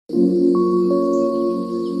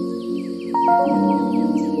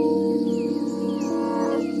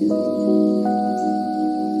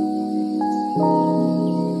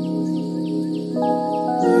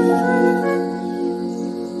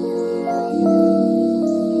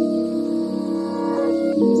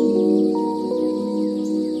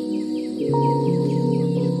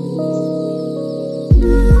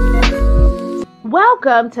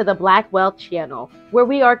Welcome to the Black Wealth Channel, where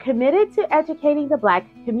we are committed to educating the Black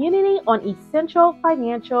community on essential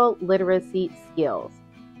financial literacy skills.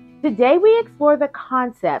 Today, we explore the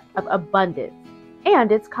concept of abundance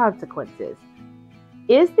and its consequences.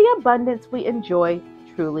 Is the abundance we enjoy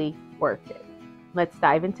truly worth it? Let's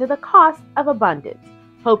dive into the cost of abundance,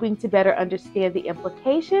 hoping to better understand the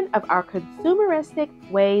implication of our consumeristic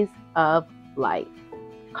ways of life.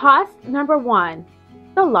 Cost number one,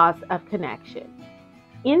 the loss of connection.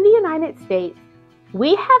 In the United States,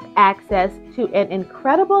 we have access to an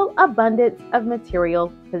incredible abundance of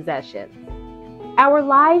material possessions. Our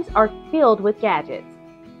lives are filled with gadgets,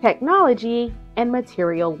 technology, and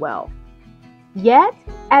material wealth. Yet,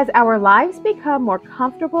 as our lives become more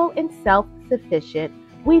comfortable and self-sufficient,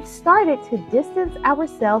 we've started to distance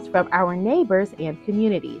ourselves from our neighbors and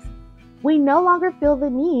communities. We no longer feel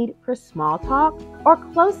the need for small talk or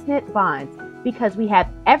close-knit bonds because we have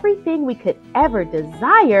everything we could ever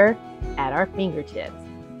desire at our fingertips.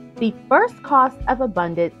 The first cost of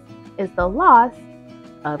abundance is the loss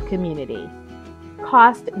of community.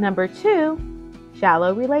 Cost number two,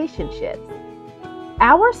 shallow relationships.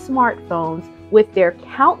 Our smartphones, with their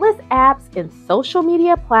countless apps and social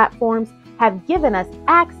media platforms, have given us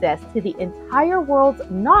access to the entire world's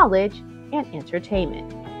knowledge and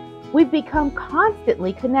entertainment. We've become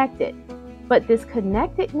constantly connected, but this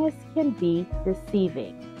connectedness can be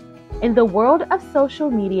deceiving. In the world of social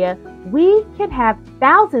media, we can have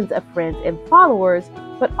thousands of friends and followers,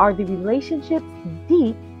 but are the relationships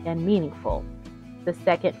deep and meaningful? The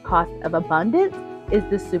second cost of abundance is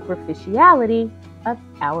the superficiality of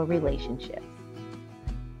our relationships.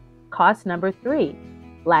 Cost number three,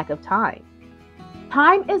 lack of time.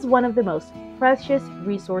 Time is one of the most precious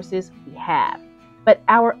resources we have, but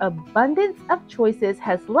our abundance of choices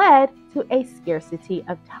has led to a scarcity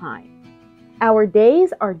of time. Our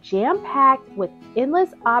days are jam-packed with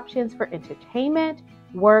endless options for entertainment,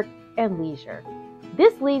 work, and leisure.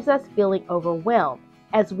 This leaves us feeling overwhelmed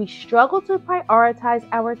as we struggle to prioritize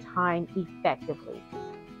our time effectively.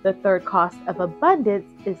 The third cost of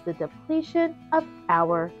abundance is the depletion of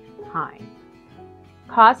our time.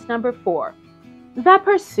 Cost number four, the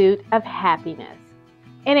pursuit of happiness.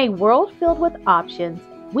 In a world filled with options,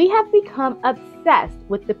 we have become obsessed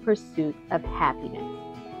with the pursuit of happiness.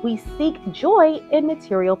 We seek joy in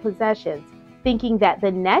material possessions, thinking that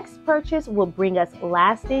the next purchase will bring us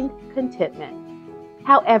lasting contentment.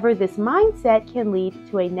 However, this mindset can lead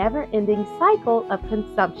to a never-ending cycle of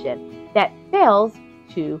consumption that fails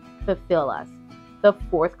to fulfill us. The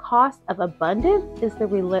fourth cost of abundance is the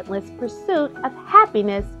relentless pursuit of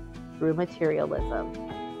happiness through materialism.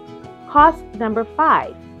 Cost number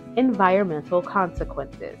five, environmental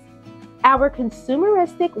consequences. Our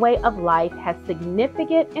consumeristic way of life has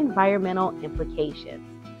significant environmental implications.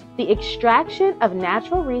 The extraction of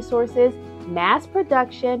natural resources, mass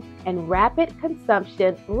production, and rapid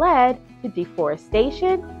consumption led to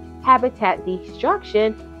deforestation, habitat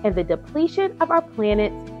destruction, and the depletion of our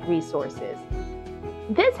planet's resources.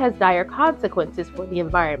 This has dire consequences for the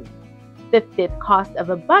environment. The fifth cost of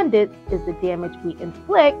abundance is the damage we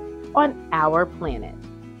inflict on our planet.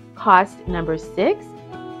 Cost number six,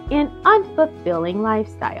 an unfulfilling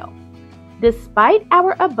lifestyle. Despite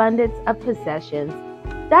our abundance of possessions,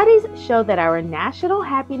 studies show that our national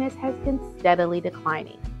happiness has been steadily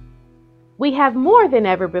declining. We have more than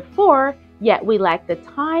ever before, yet we lack the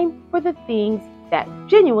time for the things that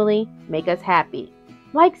genuinely make us happy,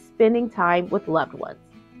 like spending time with loved ones.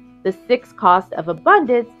 The sixth cost of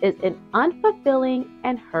abundance is an unfulfilling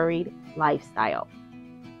and hurried lifestyle.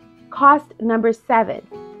 Cost number seven,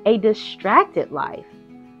 a distracted life.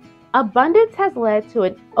 Abundance has led to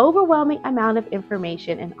an overwhelming amount of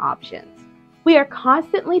information and options. We are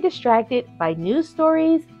constantly distracted by news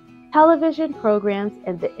stories, television programs,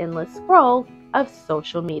 and the endless scroll of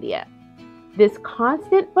social media. This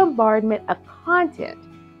constant bombardment of content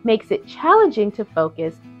makes it challenging to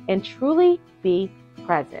focus and truly be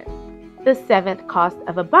present. The seventh cost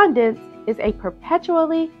of abundance is a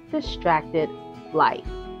perpetually distracted life.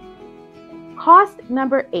 Cost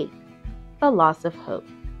number eight, the loss of hope.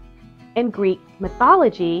 In Greek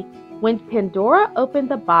mythology, when Pandora opened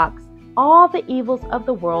the box, all the evils of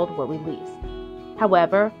the world were released.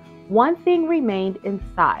 However, one thing remained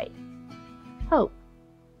inside: hope.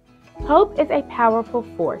 Hope is a powerful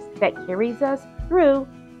force that carries us through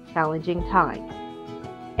challenging times.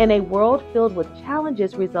 In a world filled with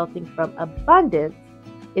challenges resulting from abundance,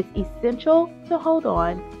 it's essential to hold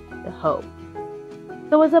on to hope.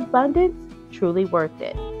 So is abundance truly worth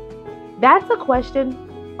it? That's a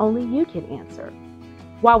question only you can answer.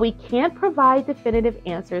 While we can't provide definitive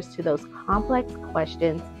answers to those complex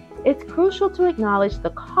questions, it's crucial to acknowledge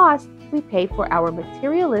the cost we pay for our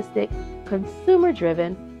materialistic,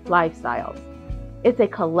 consumer-driven lifestyles. It's a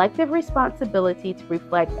collective responsibility to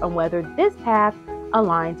reflect on whether this path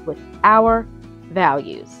aligns with our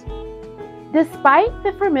values. Despite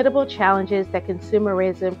the formidable challenges that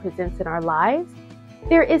consumerism presents in our lives,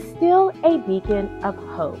 there is still a beacon of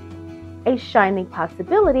hope, a shining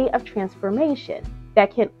possibility of transformation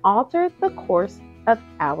that can alter the course of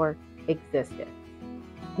our existence.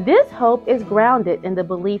 This hope is grounded in the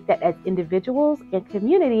belief that as individuals and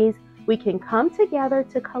communities, we can come together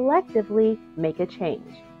to collectively make a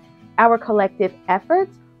change. Our collective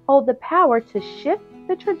efforts hold the power to shift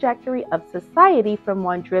the trajectory of society from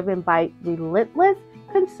one driven by relentless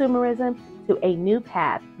consumerism to a new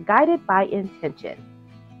path guided by intention,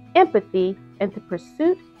 empathy, and the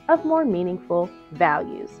pursuit of more meaningful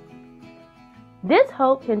values. This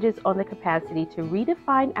hope hinges on the capacity to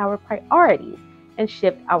redefine our priorities and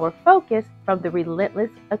shift our focus from the relentless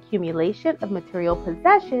accumulation of material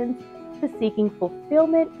possessions to seeking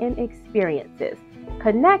fulfillment in experiences,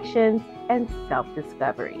 connections, and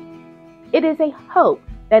self-discovery. It is a hope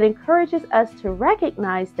that encourages us to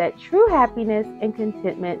recognize that true happiness and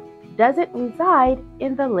contentment doesn't reside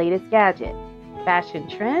in the latest gadget, fashion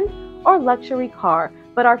trend, or luxury car,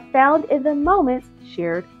 but are found in the moments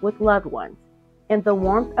shared with loved ones, in the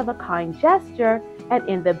warmth of a kind gesture, and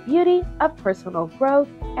in the beauty of personal growth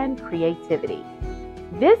and creativity.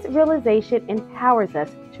 This realization empowers us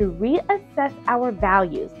to reassess our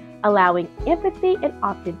values, allowing empathy and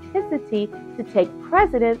authenticity to take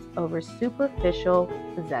precedence over superficial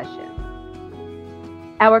possessions.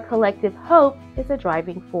 Our collective hope is a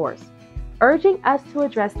driving force, urging us to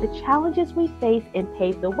address the challenges we face and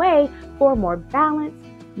pave the way for a more balanced,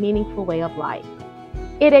 meaningful way of life.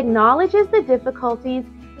 It acknowledges the difficulties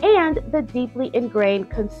and the deeply ingrained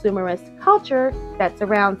consumerist culture that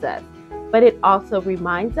surrounds us, but it also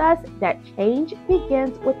reminds us that change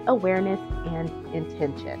begins with awareness and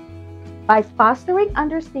intention. By fostering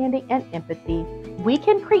understanding and empathy, we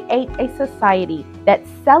can create a society that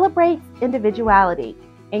celebrates individuality,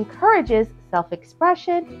 encourages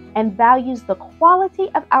self-expression, and values the quality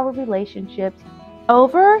of our relationships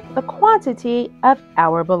over the quantity of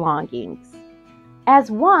our belongings.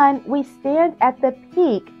 As one, we stand at the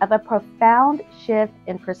peak of a profound shift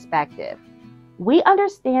in perspective. We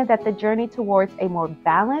understand that the journey towards a more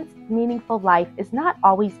balanced, meaningful life is not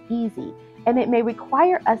always easy, and it may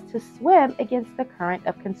require us to swim against the current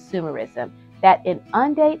of consumerism that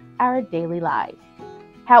inundates our daily lives.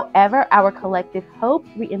 However, our collective hope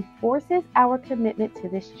reinforces our commitment to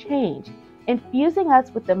this change, infusing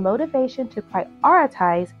us with the motivation to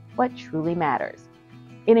prioritize what truly matters.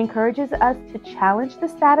 It encourages us to challenge the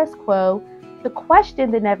status quo, to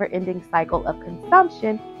question the never-ending cycle of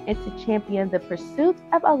consumption, and to champion the pursuit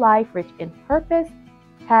of a life rich in purpose,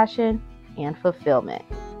 passion, and fulfillment.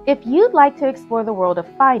 If you'd like to explore the world of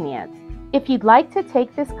finance, if you'd like to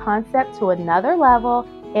take this concept to another level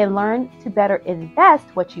and learn to better invest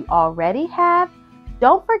what you already have,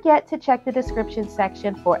 don't forget to check the description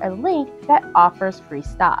section for a link that offers free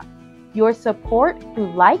stock. Your support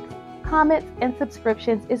through likes, comments, and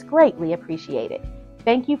subscriptions is greatly appreciated.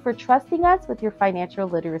 Thank you for trusting us with your financial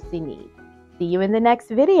literacy needs. See you in the next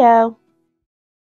video.